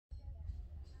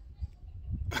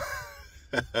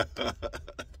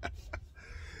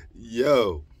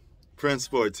Yo, Prince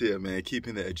Sports here, man,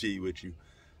 keeping it a G with you.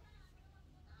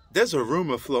 There's a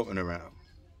rumor floating around.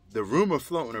 The rumor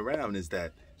floating around is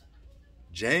that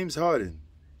James Harden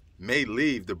may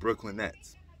leave the Brooklyn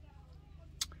Nets.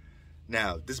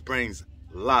 Now, this brings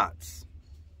lots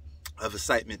of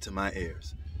excitement to my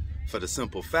ears. For the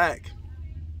simple fact,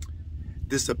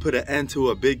 this will put an end to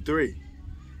a big three.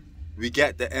 We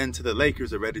got the end to the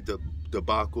Lakers already, the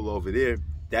debacle over there.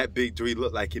 That big three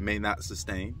looked like it may not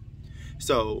sustain.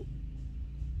 So,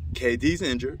 KD's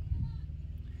injured.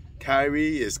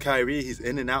 Kyrie is Kyrie. He's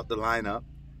in and out the lineup.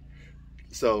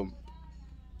 So,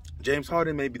 James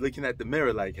Harden may be looking at the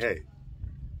mirror like, hey,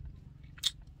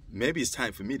 maybe it's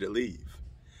time for me to leave.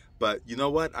 But you know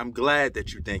what? I'm glad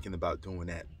that you're thinking about doing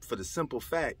that. For the simple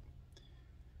fact,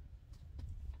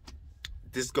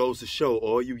 this goes to show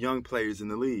all you young players in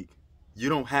the league, you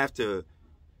don't have to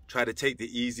try to take the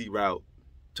easy route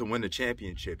to win the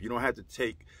championship. You don't have to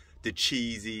take the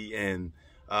cheesy and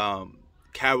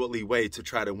cowardly way to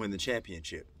try to win the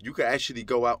championship. You could actually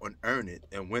go out and earn it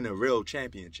and win a real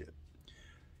championship,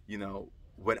 you know,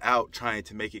 without trying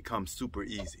to make it come super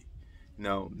easy. You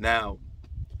know, now,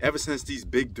 ever since these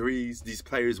big threes, these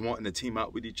players wanting to team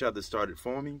up with each other started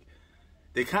forming,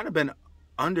 they kind of been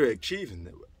underachieving,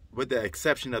 with the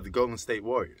exception of the Golden State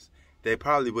Warriors. They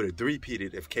probably would have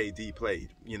three-peated if KD played,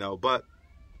 you know, but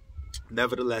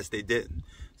nevertheless, they didn't.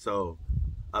 So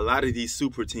a lot of these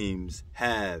super teams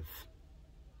have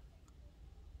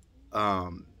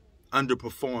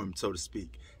underperformed, so to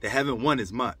speak. They haven't won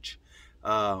as much.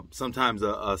 Sometimes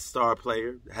a star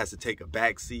player has to take a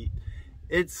back seat.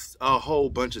 It's a whole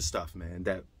bunch of stuff, man,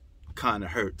 that kind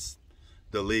of hurts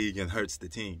the league and hurts the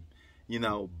team, you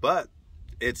know. But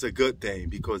it's a good thing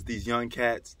because these young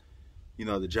cats, you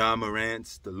know, the John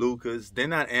Morants, the Lucas, they're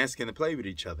not asking to play with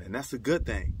each other, and that's a good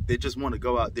thing. They just want to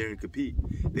go out there and compete.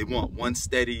 They want one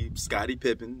steady Scottie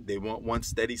Pippen, they want one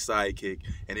steady sidekick,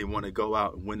 and they want to go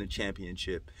out and win a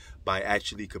championship by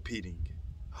actually competing.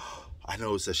 I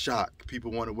know it's a shock.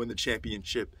 People want to win the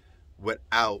championship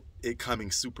without it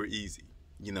coming super easy.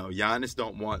 You know, Giannis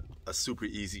don't want a super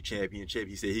easy championship.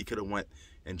 He said he could have went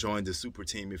and joined the super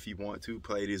team if he wanted to,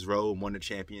 played his role, won the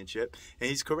championship, and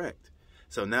he's correct.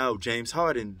 So now James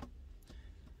Harden,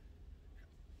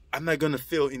 I'm not going to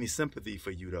feel any sympathy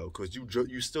for you, though, because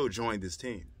you still joined this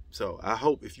team. So I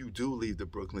hope if you do leave the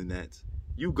Brooklyn Nets,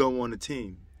 you go on a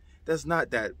team that's not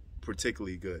that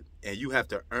particularly good, and you have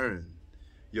to earn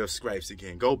your stripes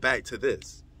again. Go back to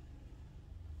this.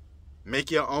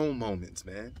 Make your own moments,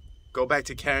 man. Go back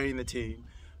to carrying the team.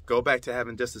 Go back to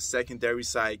having just a secondary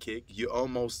sidekick. You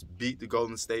almost beat the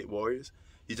Golden State Warriors.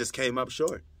 You just came up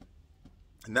short.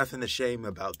 Nothing to shame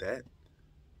about that,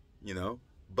 you know.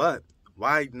 But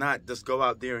why not just go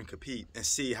out there and compete and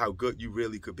see how good you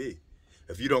really could be?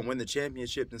 If you don't win the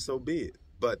championship, then so be it.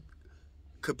 But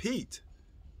compete,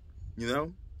 you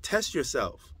know. Test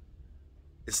yourself.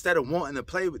 Instead of wanting to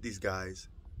play with these guys,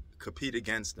 compete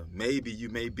against them. Maybe you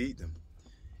may beat them.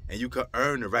 And you could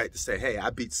earn the right to say, hey, I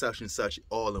beat such and such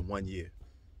all in 1 year.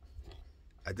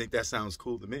 I think that sounds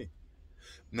cool to me.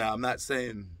 Now, I'm not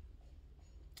saying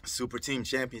super team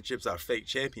championships are fake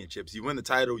championships. You win the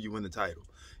title, you win the title.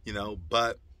 You know,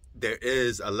 but there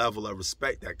is a level of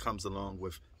respect that comes along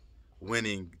with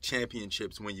winning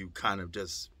championships when you kind of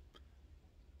just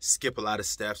skip a lot of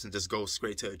steps and just go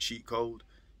straight to a cheat code.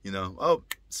 You know, oh,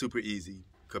 super easy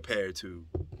compared to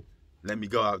let me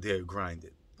go out there and grind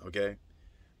it, okay?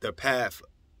 The path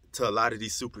to a lot of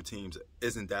these super teams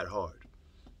isn't that hard,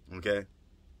 okay?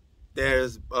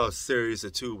 There's a series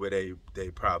or two where they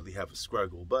probably have a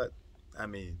struggle, but, I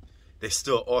mean, they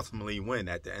still ultimately win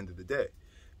at the end of the day.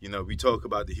 You know, we talk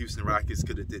about the Houston Rockets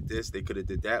could have did this, they could have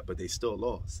did that, but they still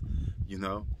lost, you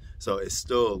know? So it's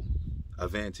still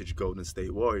advantage Golden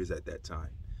State Warriors at that time.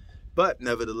 But,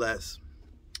 nevertheless,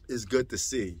 it's good to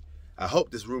see. I hope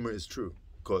this rumor is true,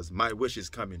 because my wish is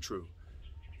coming true.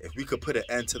 If we could put an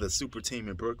end to the super team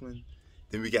in Brooklyn,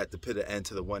 then we got to put an end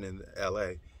to the one in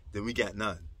LA. Then we got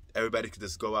none. Everybody could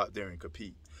just go out there and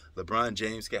compete. LeBron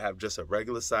James could have just a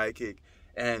regular sidekick.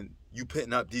 And you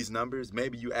putting up these numbers,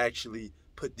 maybe you actually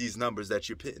put these numbers that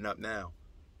you're putting up now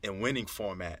in winning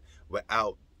format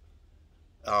without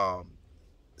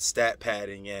stat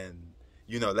padding and,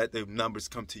 you know, let the numbers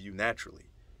come to you naturally.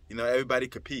 You know, everybody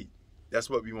compete. That's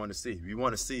what we want to see. We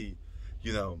want to see,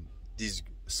 you know, these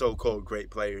so-called great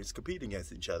players compete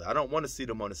against each other. I don't want to see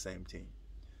them on the same team.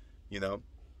 You know,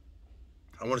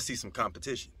 I want to see some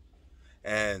competition.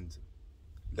 And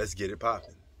let's get it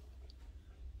popping.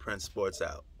 Prince Sports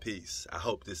out. Peace. I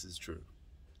hope this is true.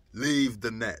 Leave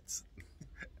the Nets.